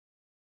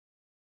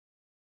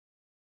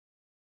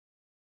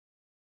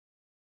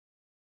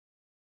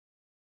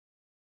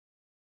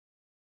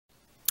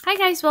Hi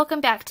guys,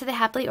 welcome back to the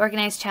Happily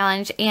Organized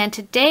Challenge, and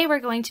today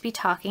we're going to be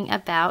talking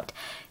about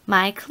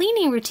my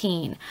cleaning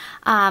routine.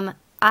 I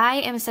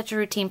am such a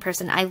routine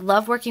person. I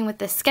love working with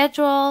the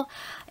schedule.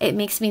 It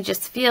makes me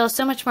just feel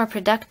so much more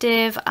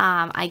productive.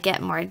 I get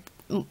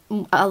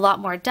a lot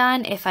more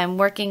done if I'm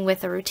working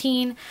with a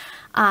routine.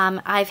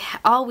 I've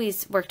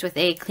always worked with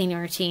a cleaning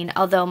routine,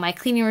 although my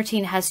cleaning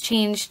routine has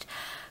changed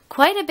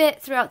quite a bit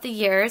throughout the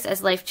years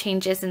as life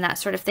changes and that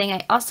sort of thing.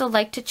 I also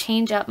like to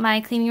change up my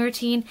cleaning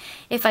routine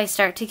if I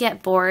start to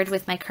get bored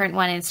with my current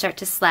one and start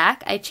to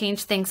slack. I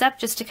change things up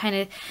just to kind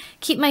of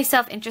keep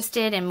myself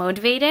interested and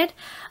motivated.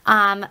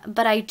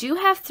 But I do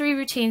have 3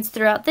 routines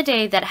throughout the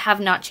day that have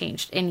not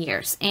changed in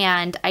years,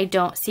 and I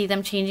don't see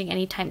them changing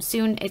anytime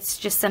soon. It's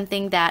just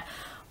something that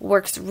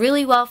works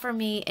really well for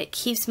me. It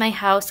keeps my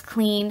house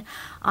clean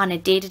on a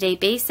day-to-day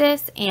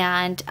basis,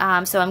 and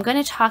so I'm going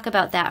to talk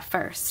about that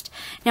first.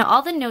 Now,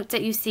 all the notes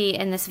that you see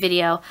in this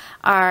video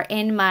are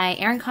in my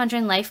Erin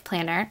Condren Life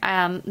Planner.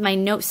 My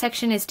note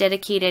section is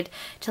dedicated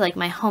to like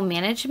my home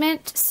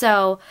management,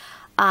 so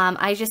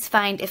I just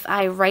find if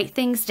I write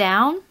things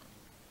down,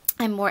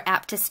 I'm more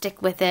apt to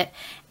stick with it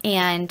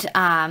and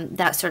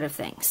that sort of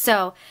thing.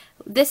 So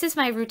this is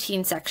my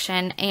routine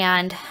section,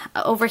 and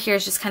over here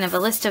is just kind of a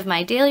list of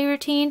my daily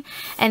routine,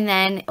 and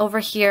then over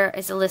here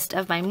is a list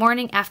of my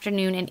morning,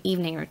 afternoon, and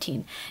evening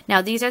routine.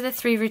 Now these are the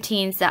 3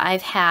 routines that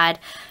I've had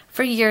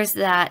for years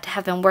that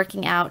have been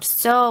working out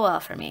so well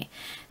for me.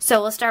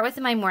 So we'll start with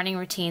my morning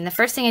routine. The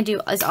first thing I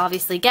do is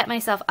obviously get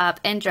myself up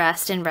and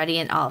dressed and ready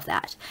and all of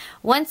that.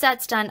 Once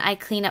that's done, I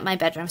clean up my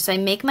bedroom. So I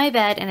make my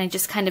bed and I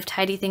just kind of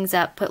tidy things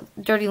up, put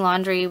dirty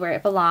laundry where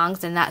it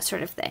belongs and that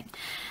sort of thing.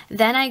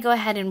 Then I go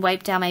ahead and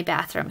wipe down my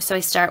bathroom. So I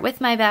start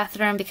with my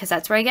bathroom because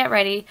that's where I get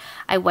ready.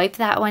 I wipe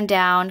that one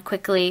down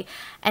quickly,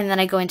 and then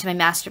I go into my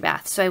master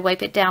bath. So I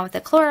wipe it down with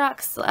a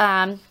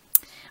Clorox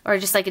or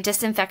just like a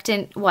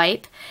disinfectant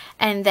wipe,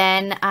 and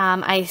then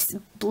I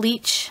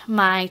bleach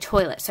my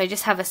toilet. So I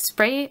just have a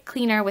spray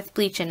cleaner with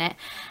bleach in it.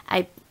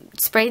 I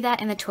spray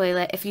that in the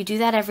toilet. If you do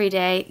that every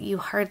day, you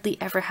hardly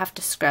ever have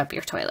to scrub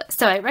your toilet.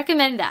 So I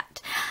recommend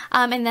that.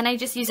 And then I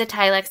just use a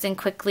Tilex and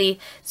quickly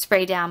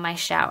spray down my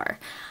shower.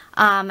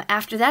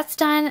 After that's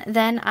done,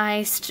 then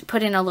I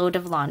put in a load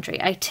of laundry.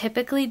 I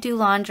typically do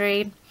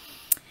laundry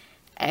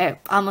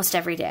almost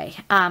every day.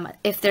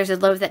 If there's a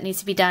load that needs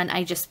to be done,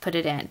 I just put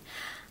it in.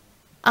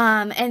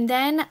 And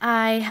then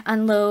I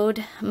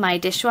unload my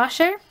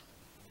dishwasher,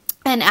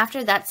 and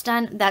after that's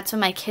done, that's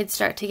when my kids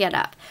start to get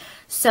up.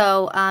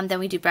 So then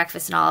we do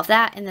breakfast and all of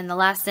that, and then the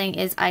last thing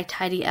is I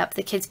tidy up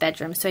the kids'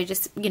 bedroom. So I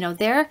just,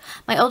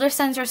 my older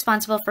son's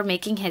responsible for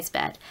making his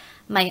bed.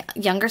 My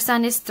younger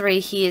son is 3.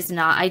 He is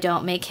not. I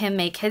don't make him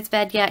make his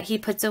bed yet. He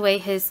puts away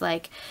his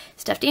like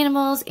stuffed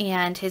animals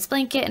and his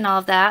blanket and all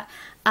of that.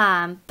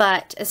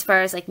 But as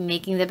far as like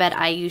making the bed,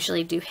 I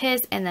usually do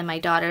his, and then my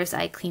daughter's,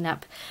 I clean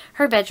up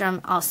her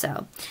bedroom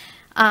also.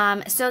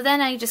 So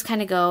then I just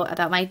kind of go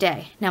about my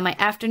day. Now my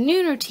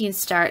afternoon routine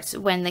starts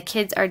when the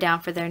kids are down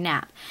for their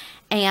nap.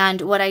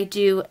 And what I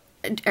do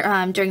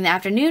during the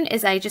afternoon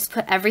is I just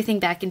put everything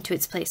back into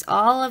its place.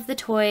 All of the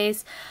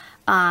toys,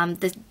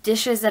 the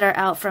dishes that are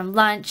out from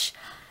lunch,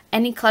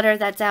 any clutter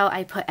that's out,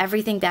 I put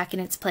everything back in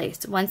its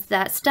place. Once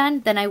that's done,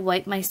 then I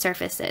wipe my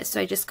surfaces.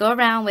 So I just go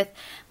around with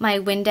my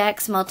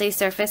Windex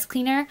multi-surface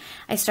cleaner.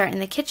 I start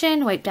in the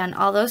kitchen, wipe down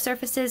all those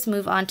surfaces,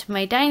 move on to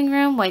my dining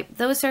room, wipe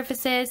those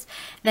surfaces,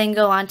 then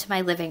go on to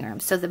my living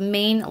room. So the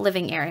main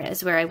living area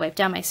is where I wipe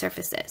down my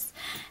surfaces.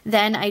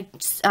 Then I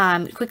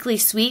quickly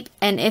sweep,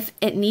 and if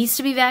it needs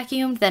to be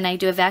vacuumed, then I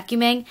do a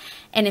vacuuming,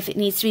 and if it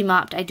needs to be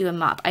mopped, I do a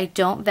mop. I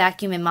don't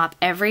vacuum and mop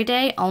every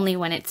day, only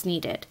when it's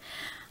needed.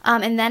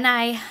 And then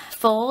I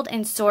fold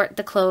and sort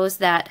the clothes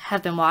that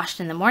have been washed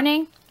in the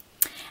morning.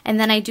 And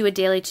then I do a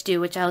daily to-do,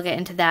 which I'll get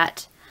into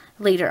that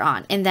later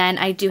on. And then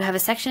I do have a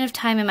section of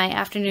time in my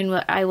afternoon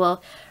where I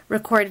will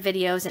record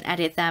videos and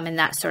edit them and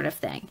that sort of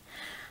thing.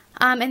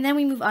 And then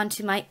we move on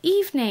to my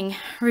evening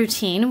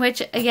routine,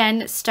 which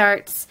again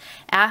starts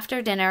after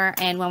dinner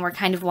and when we're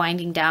kind of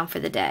winding down for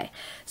the day.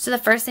 So the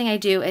first thing I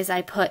do is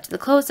I put the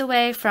clothes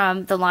away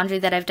from the laundry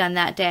that I've done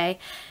that day.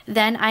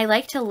 Then I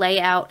like to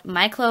lay out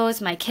my clothes,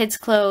 my kids'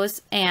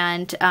 clothes,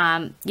 and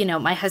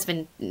my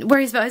husband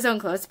worries about his own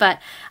clothes, but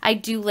I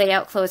do lay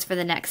out clothes for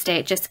the next day.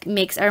 It just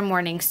makes our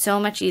morning so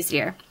much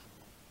easier.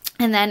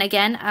 And then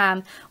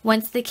again,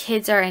 once the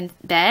kids are in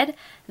bed,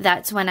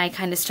 that's when I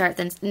kind of start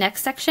the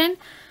next section.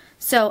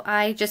 So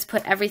I just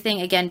put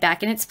everything again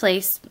back in its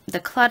place, the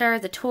clutter,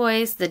 the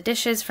toys, the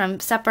dishes from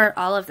supper,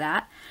 all of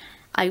that.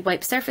 I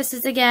wipe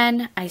surfaces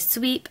again, I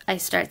sweep, I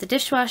start the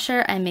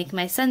dishwasher, I make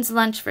my son's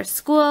lunch for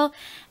school,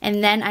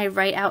 and then I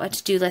write out a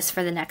to-do list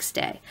for the next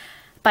day.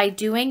 By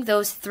doing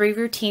those 3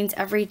 routines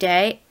every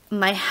day,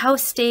 my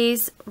house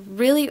stays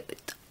really,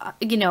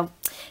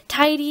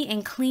 tidy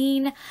and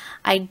clean.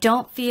 I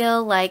don't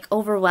feel like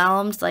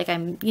overwhelmed, like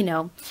I'm,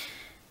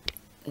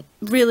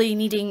 really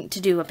needing to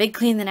do a big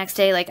clean the next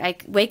day. Like I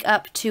wake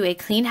up to a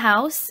clean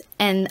house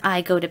and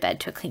I go to bed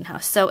to a clean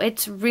house. So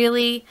it's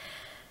really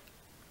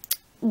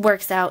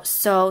works out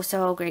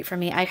so great for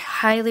me. I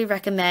highly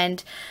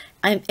recommend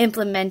I'm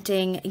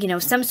implementing, you know,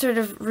 some sort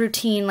of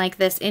routine like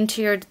this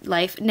into your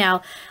life.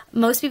 Now,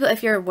 most people,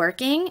 if you're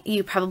working,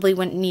 you probably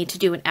wouldn't need to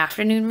do an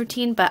afternoon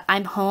routine, but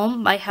I'm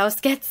home. My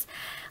house gets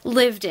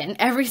lived in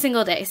every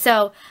single day.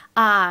 So,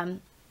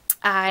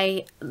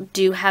 I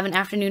do have an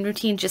afternoon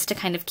routine just to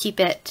kind of keep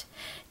it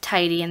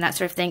tidy and that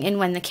sort of thing. And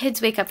when the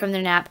kids wake up from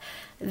their nap,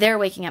 they're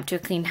waking up to a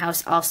clean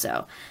house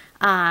also.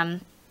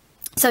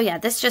 So yeah,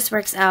 this just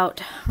works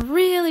out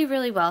really,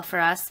 really well for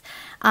us.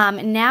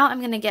 Now I'm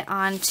going to get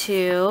on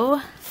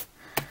to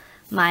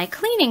my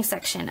cleaning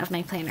section of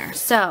my planner.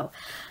 So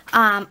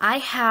I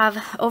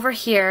have over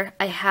here,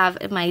 I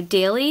have my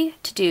daily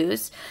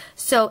to-dos.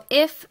 So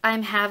if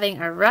I'm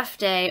having a rough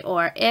day,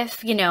 or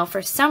if, you know,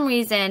 for some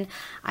reason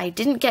I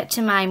didn't get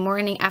to my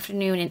morning,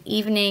 afternoon, and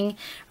evening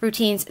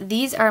routines,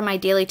 these are my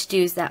daily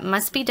to-dos that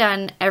must be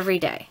done every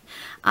day,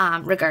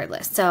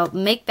 regardless. So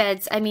make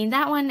beds. I mean,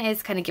 that one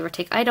is kind of give or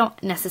take. I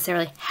don't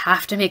necessarily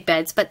have to make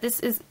beds, but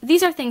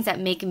these are things that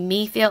make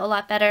me feel a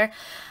lot better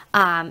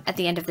at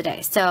the end of the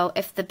day. So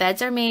if the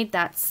beds are made,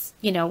 that's,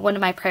 you know, one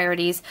of my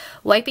priorities.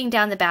 Wiping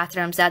down the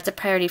bathrooms, that's a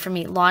priority for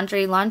me.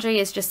 Laundry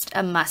is just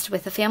a must.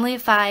 With a family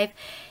of 5,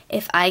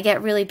 if I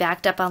get really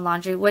backed up on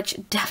laundry, which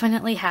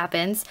definitely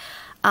happens,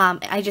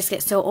 I just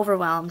get so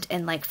overwhelmed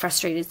and like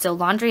frustrated. So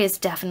laundry is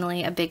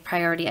definitely a big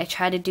priority. I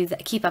try to do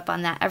that, keep up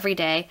on that every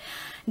day.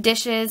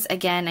 Dishes,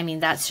 again, I mean,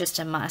 that's just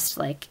a must.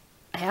 Like,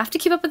 I have to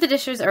keep up with the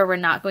dishes or we're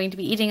not going to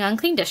be eating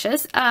unclean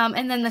dishes.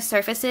 And then the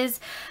surfaces,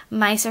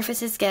 my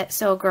surfaces get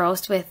so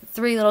gross with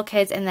 3 little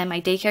kids and then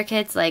my daycare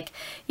kids, like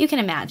you can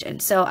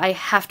imagine. So I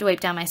have to wipe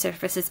down my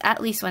surfaces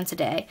at least once a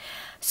day.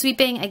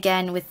 Sweeping,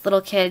 again, with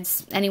little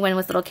kids, anyone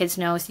with little kids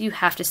knows you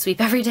have to sweep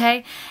every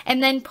day.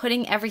 And then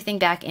putting everything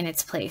back in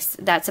its place.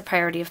 That's a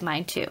priority of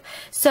mine too.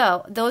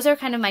 So those are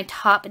kind of my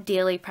top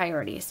daily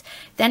priorities.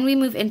 Then we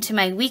move into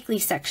my weekly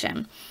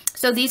section.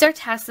 So these are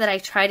tasks that I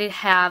try to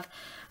have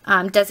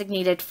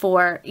designated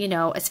for, you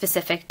know, a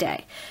specific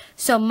day.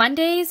 So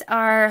Mondays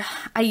are,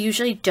 I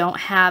usually don't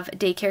have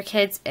daycare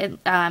kids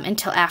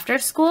until after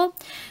school.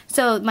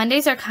 So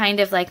Mondays are kind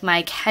of like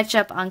my catch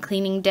up on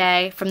cleaning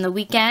day from the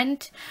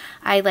weekend.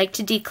 I like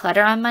to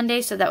declutter on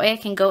Monday so that way I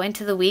can go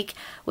into the week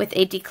with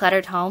a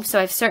decluttered home. So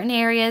I have certain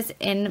areas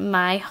in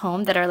my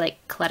home that are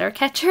like clutter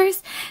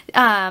catchers.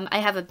 I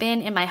have a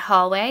bin in my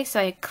hallway, so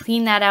I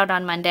clean that out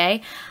on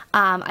Monday.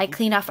 I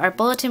clean off our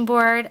bulletin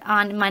board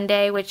on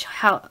Monday, which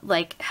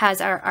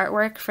has our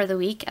artwork for the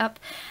week up.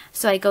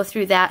 So I go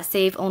through that,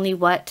 save only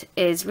what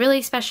is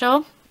really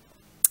special.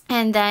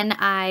 And then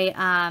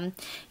I,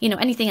 you know,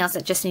 anything else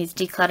that just needs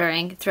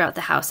decluttering throughout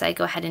the house, I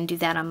go ahead and do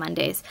that on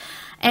Mondays.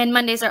 And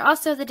Mondays are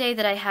also the day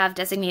that I have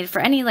designated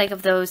for any like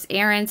of those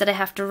errands that I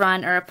have to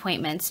run or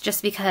appointments,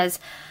 just because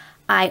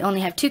I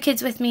only have 2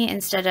 kids with me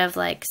instead of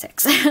like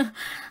 6.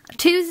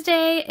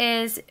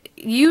 Tuesday is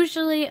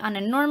usually on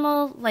a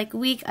normal like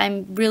week,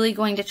 I'm really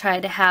going to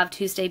try to have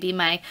Tuesday be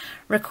my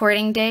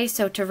recording day.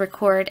 So to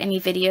record any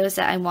videos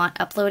that I want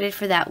uploaded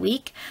for that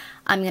week,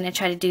 I'm going to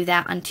try to do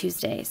that on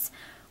Tuesdays.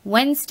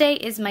 Wednesday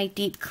is my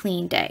deep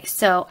clean day.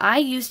 So I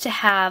used to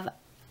have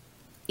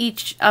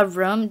a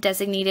room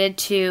designated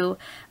to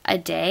a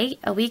day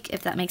a week,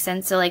 if that makes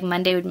sense. So like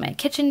Monday would be my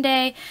kitchen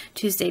day,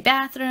 Tuesday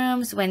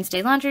bathrooms,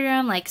 Wednesday laundry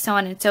room, like so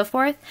on and so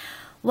forth.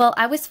 Well,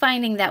 I was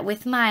finding that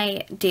with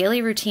my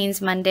daily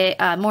routines, Monday,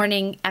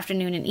 morning,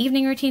 afternoon, and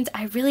evening routines,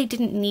 I really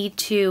didn't need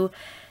to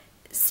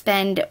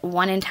spend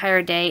one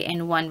entire day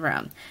in one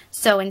room.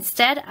 So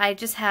instead, I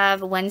just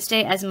have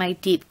Wednesday as my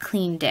deep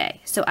clean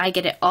day. So I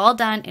get it all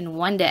done in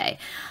one day.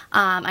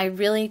 I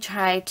really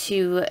try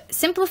to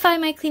simplify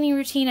my cleaning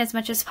routine as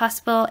much as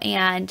possible,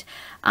 and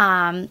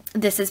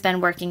this has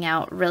been working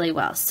out really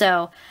well.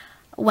 So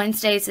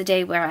Wednesday is the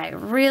day where I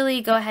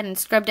really go ahead and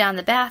scrub down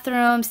the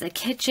bathrooms, the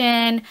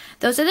kitchen.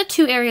 Those are the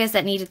 2 areas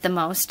that need it the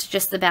most.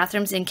 Just the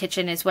bathrooms and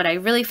kitchen is what I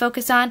really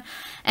focus on.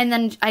 And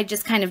then I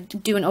just kind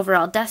of do an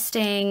overall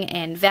dusting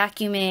and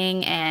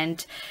vacuuming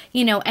and,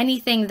 you know,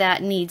 anything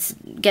that needs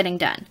getting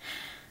done.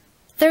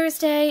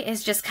 Thursday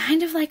is just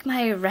kind of like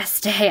my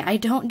rest day. I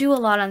don't do a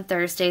lot on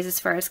Thursdays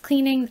as far as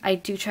cleaning. I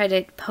do try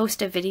to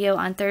post a video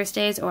on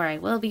Thursdays, or I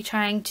will be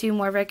trying to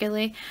more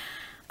regularly.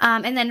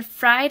 And then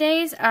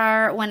Fridays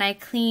are when I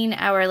clean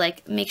our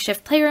like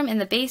makeshift playroom in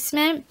the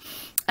basement,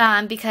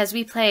 because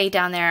we play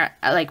down there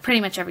like pretty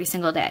much every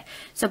single day.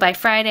 So by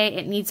Friday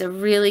it needs a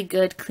really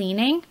good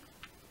cleaning.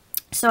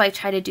 So I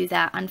try to do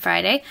that on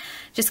Friday,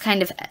 just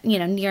kind of, you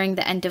know, nearing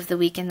the end of the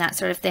week and that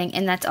sort of thing.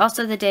 And that's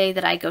also the day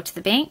that I go to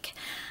the bank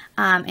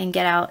and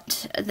get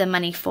out the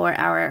money for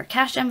our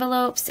cash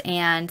envelopes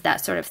and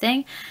that sort of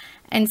thing.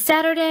 And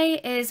Saturday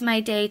is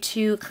my day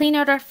to clean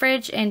out our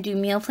fridge and do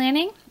meal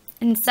planning.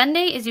 And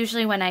Sunday is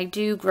usually when I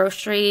do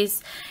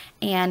groceries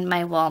and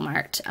my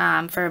Walmart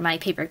for my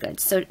paper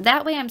goods. So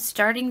that way I'm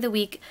starting the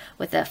week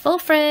with a full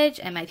fridge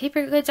and my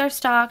paper goods are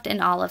stocked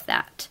and all of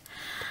that.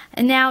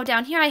 And now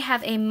down here I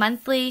have a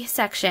monthly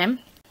section.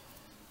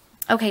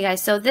 Okay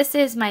guys, so this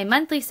is my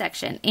monthly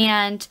section,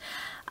 and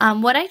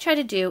what I try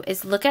to do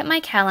is look at my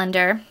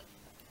calendar.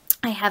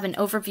 I have an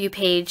overview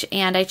page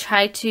and I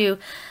try to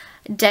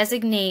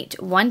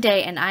designate one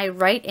day and I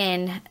write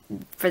in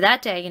for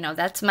that day,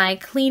 that's my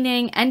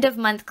cleaning, end of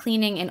month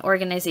cleaning and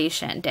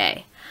organization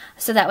day.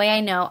 So that way I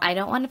know I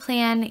don't want to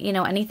plan,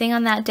 anything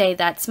on that day.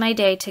 That's my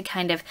day to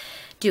kind of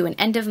do an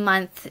end of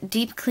month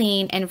deep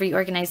clean and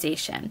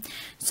reorganization.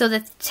 So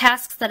the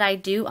tasks that I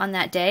do on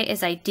that day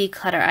is I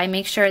declutter. I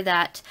make sure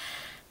that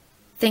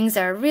things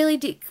are really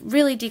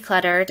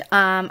decluttered.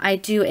 I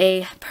do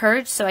a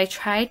purge, so I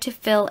try to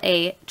fill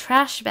a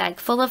trash bag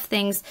full of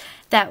things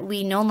that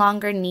we no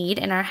longer need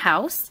in our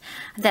house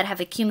that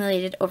have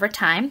accumulated over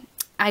time.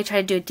 I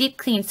try to do a deep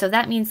clean, so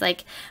that means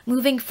like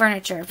moving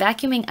furniture,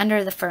 vacuuming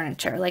under the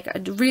furniture, like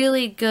a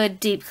really good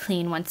deep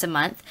clean once a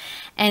month.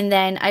 And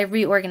then I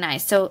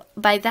reorganize. So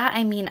by that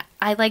I mean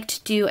I like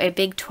to do a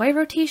big toy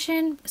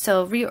rotation,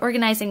 so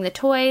reorganizing the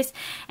toys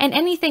and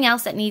anything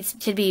else that needs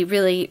to be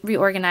really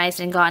reorganized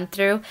and gone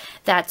through.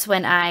 That's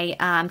when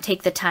I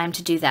take the time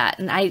to do that.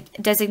 And I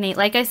designate,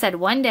 like I said,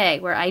 one day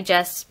where I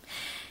just,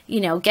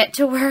 get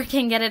to work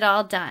and get it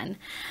all done.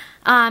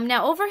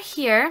 Now over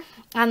here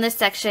on this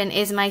section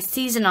is my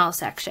seasonal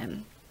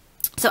section.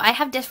 So I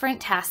have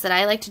different tasks that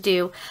I like to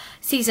do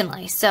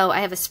seasonally. So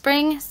I have a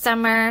spring,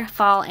 summer,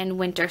 fall, and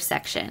winter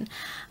section.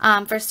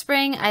 For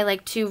spring, I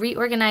like to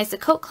reorganize the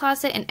coat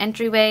closet and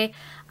entryway.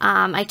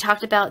 I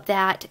talked about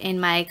that in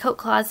my coat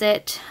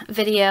closet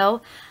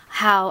video,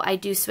 how I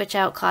do switch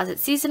out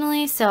closets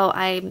seasonally. So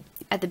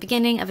at the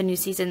beginning of a new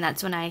season,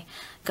 that's when I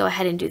go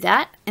ahead and do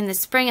that. In the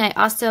spring, I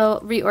also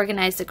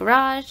reorganize the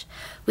garage.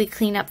 We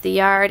clean up the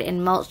yard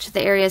and mulch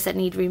the areas that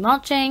need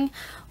remulching.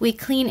 We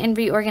clean and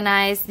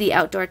reorganize the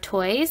outdoor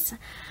toys.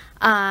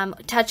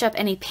 Touch up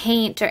any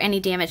paint or any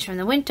damage from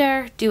the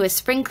winter. Do a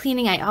spring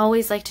cleaning. I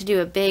always like to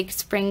do a big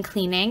spring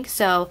cleaning,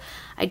 so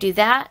I do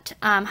that.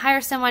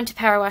 Hire someone to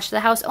power wash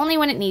the house only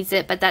when it needs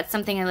it, but that's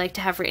something I like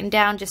to have written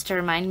down just to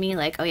remind me,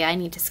 like, oh yeah, I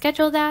need to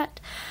schedule that.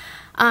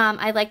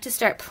 I like to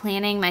start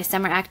planning my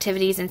summer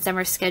activities and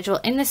summer schedule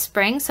in the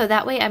spring, so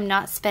that way I'm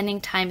not spending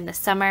time in the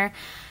summer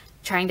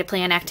trying to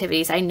plan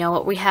activities. I know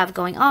what we have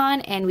going on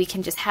and we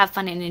can just have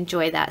fun and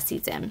enjoy that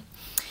season.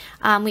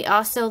 We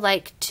also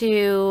like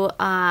to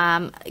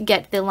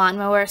get the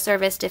lawnmower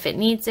serviced if it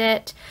needs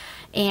it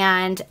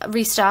and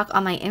restock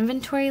on my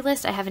inventory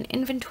list. I have an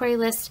inventory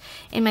list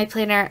in my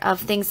planner of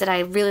things that I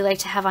really like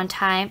to have on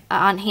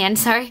hand,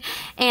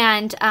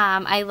 and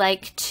I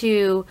like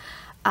to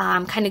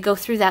kind of go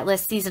through that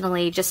list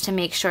seasonally just to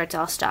make sure it's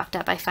all stocked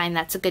up. I find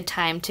that's a good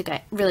time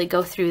to really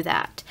go through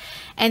that.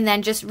 And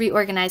then just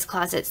reorganize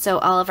closets, so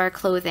all of our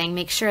clothing,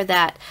 make sure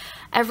that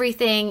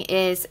everything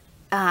is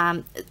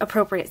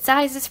appropriate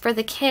sizes for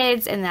the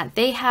kids and that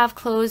they have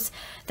clothes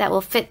that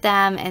will fit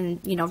them, and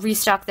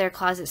restock their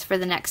closets for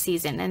the next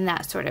season and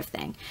that sort of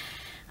thing.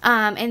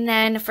 And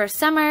then for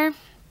summer,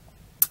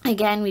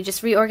 again, we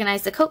just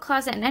reorganize the coat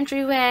closet and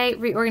entryway,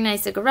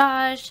 reorganize the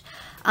garage,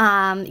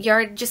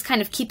 yard, just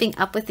kind of keeping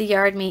up with the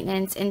yard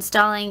maintenance,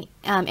 installing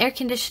air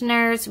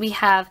conditioners. We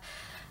have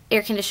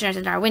air conditioners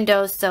in our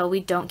windows, so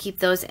we don't keep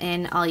those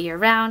in all year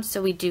round,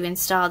 so we do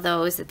install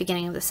those at the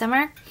beginning of the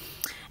summer.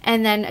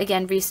 And then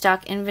again,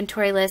 restock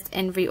inventory lists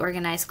and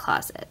reorganize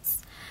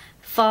closets.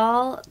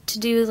 Fall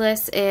to-do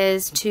list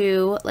is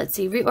to,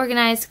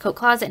 reorganize coat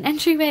closet and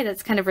entryway.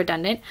 That's kind of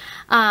redundant.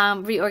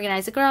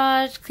 Reorganize the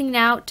garage, clean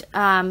out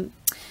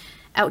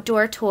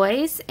outdoor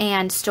toys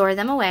and store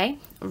them away.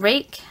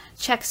 Rake,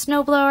 check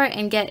snowblower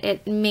and get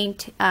it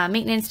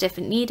maintenance if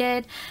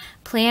needed.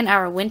 Plan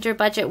our winter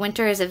budget.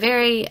 Winter is a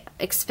very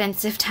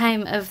expensive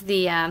time of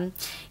the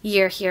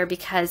year here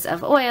because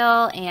of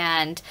oil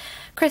and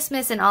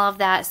Christmas and all of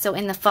that. So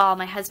in the fall,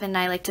 my husband and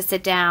I like to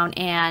sit down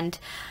and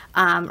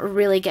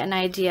really get an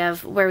idea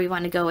of where we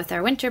want to go with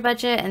our winter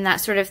budget and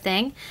that sort of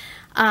thing.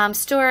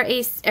 Store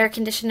air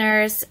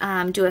conditioners,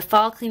 do a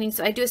fall cleaning.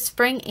 So I do a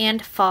spring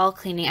and fall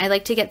cleaning. I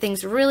like to get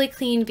things really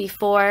clean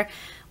before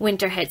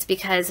winter hits,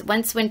 because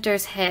once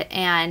winter's hit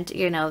and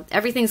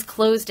everything's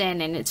closed in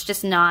and it's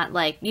just not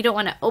like, you don't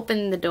want to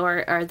open the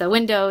door or the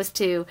windows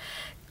to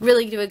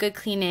really do a good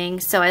cleaning.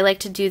 So I like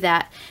to do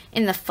that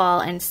in the fall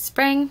and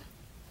spring,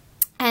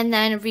 and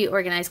then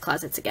reorganize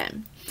closets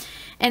again.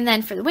 And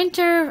then for the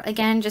winter,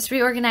 again, just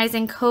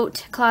reorganizing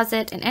coat,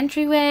 closet, and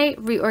entryway,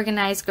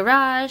 reorganize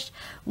garage,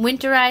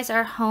 winterize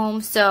our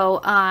home. So,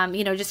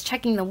 just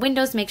checking the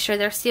windows, make sure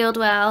they're sealed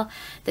well,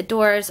 the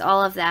doors,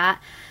 all of that.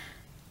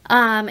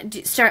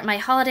 Start my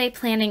holiday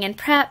planning and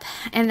prep,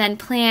 and then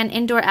plan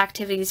indoor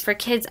activities for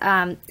kids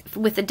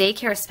with the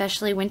daycare,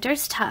 especially.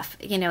 Winter's tough.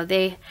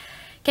 They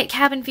get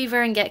cabin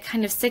fever and get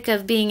kind of sick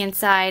of being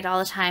inside all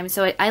the time.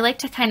 So I like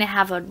to kind of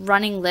have a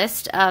running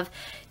list of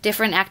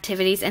different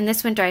activities, and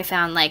this winter I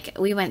found like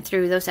we went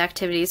through those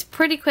activities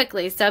pretty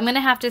quickly, so I'm going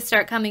to have to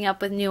start coming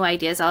up with new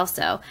ideas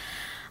also.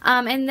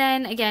 And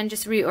then again,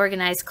 just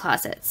reorganize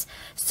closets.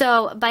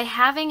 So by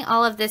having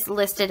all of this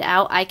listed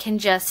out, I can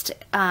just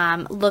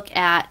look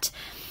at,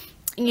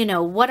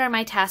 what are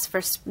my tasks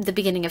for the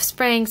beginning of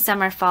spring,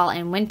 summer, fall,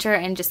 and winter,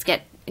 and just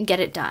get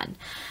it done.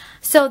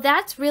 So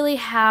that's really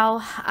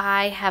how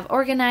I have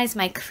organized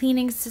my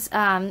cleaning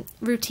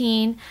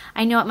routine.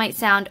 I know it might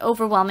sound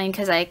overwhelming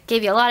because I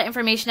gave you a lot of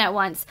information at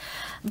once,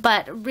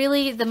 but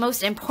really the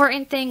most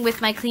important thing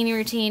with my cleaning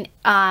routine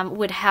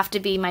would have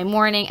to be my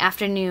morning,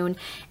 afternoon,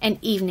 and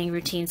evening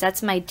routines.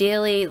 That's my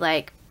daily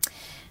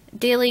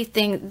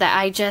thing that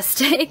I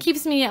just, it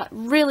keeps me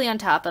really on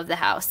top of the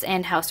house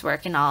and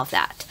housework and all of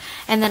that.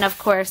 And then of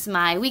course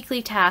my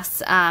weekly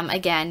tasks,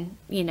 again,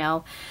 you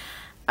know,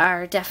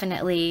 are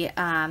definitely,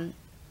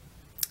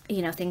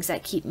 you know, things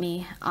that keep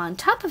me on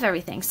top of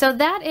everything. So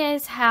that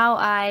is how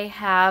I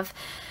have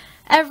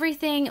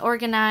everything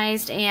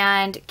organized,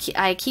 and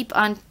I keep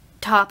on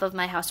top of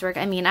my housework.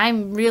 I mean,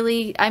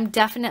 I'm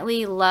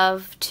definitely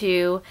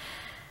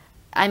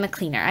I'm a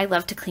cleaner. I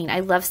love to clean. I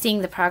love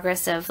seeing the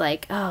progress of,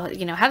 like, oh,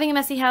 you know, having a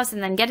messy house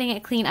and then getting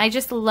it clean. I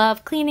just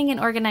love cleaning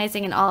and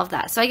organizing and all of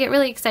that. So I get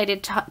really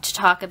excited to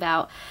talk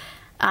about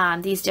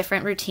these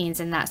different routines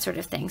and that sort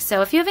of thing.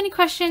 So if you have any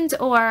questions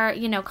or,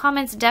 you know,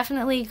 comments,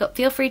 definitely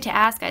feel free to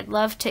ask. I'd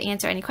love to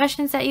answer any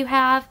questions that you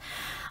have.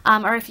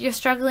 Or if you're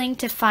struggling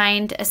to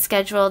find a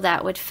schedule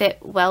that would fit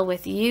well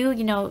with you,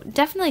 you know,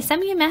 definitely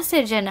send me a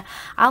message and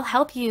I'll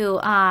help you,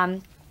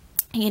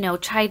 you know,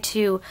 try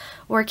to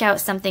work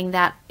out something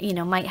that, you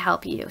know, might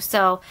help you.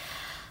 So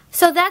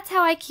that's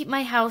how I keep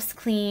my house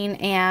clean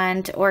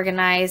and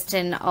organized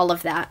and all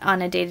of that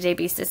on a day-to-day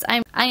basis.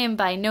 I am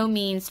by no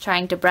means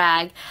trying to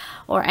brag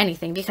or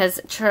anything, because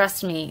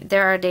trust me,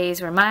 there are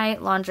days where my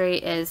laundry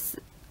is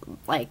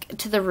like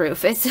to the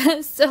roof. It's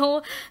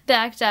so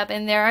backed up,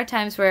 and there are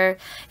times where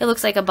it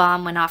looks like a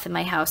bomb went off in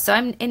my house. So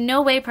I'm in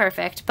no way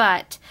perfect,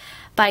 but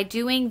by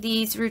doing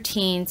these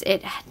routines,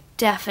 it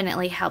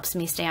definitely helps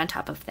me stay on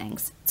top of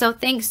things. So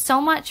thanks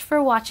so much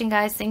for watching,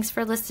 guys. Thanks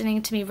for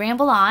listening to me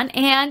ramble on,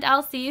 and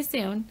I'll see you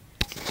soon.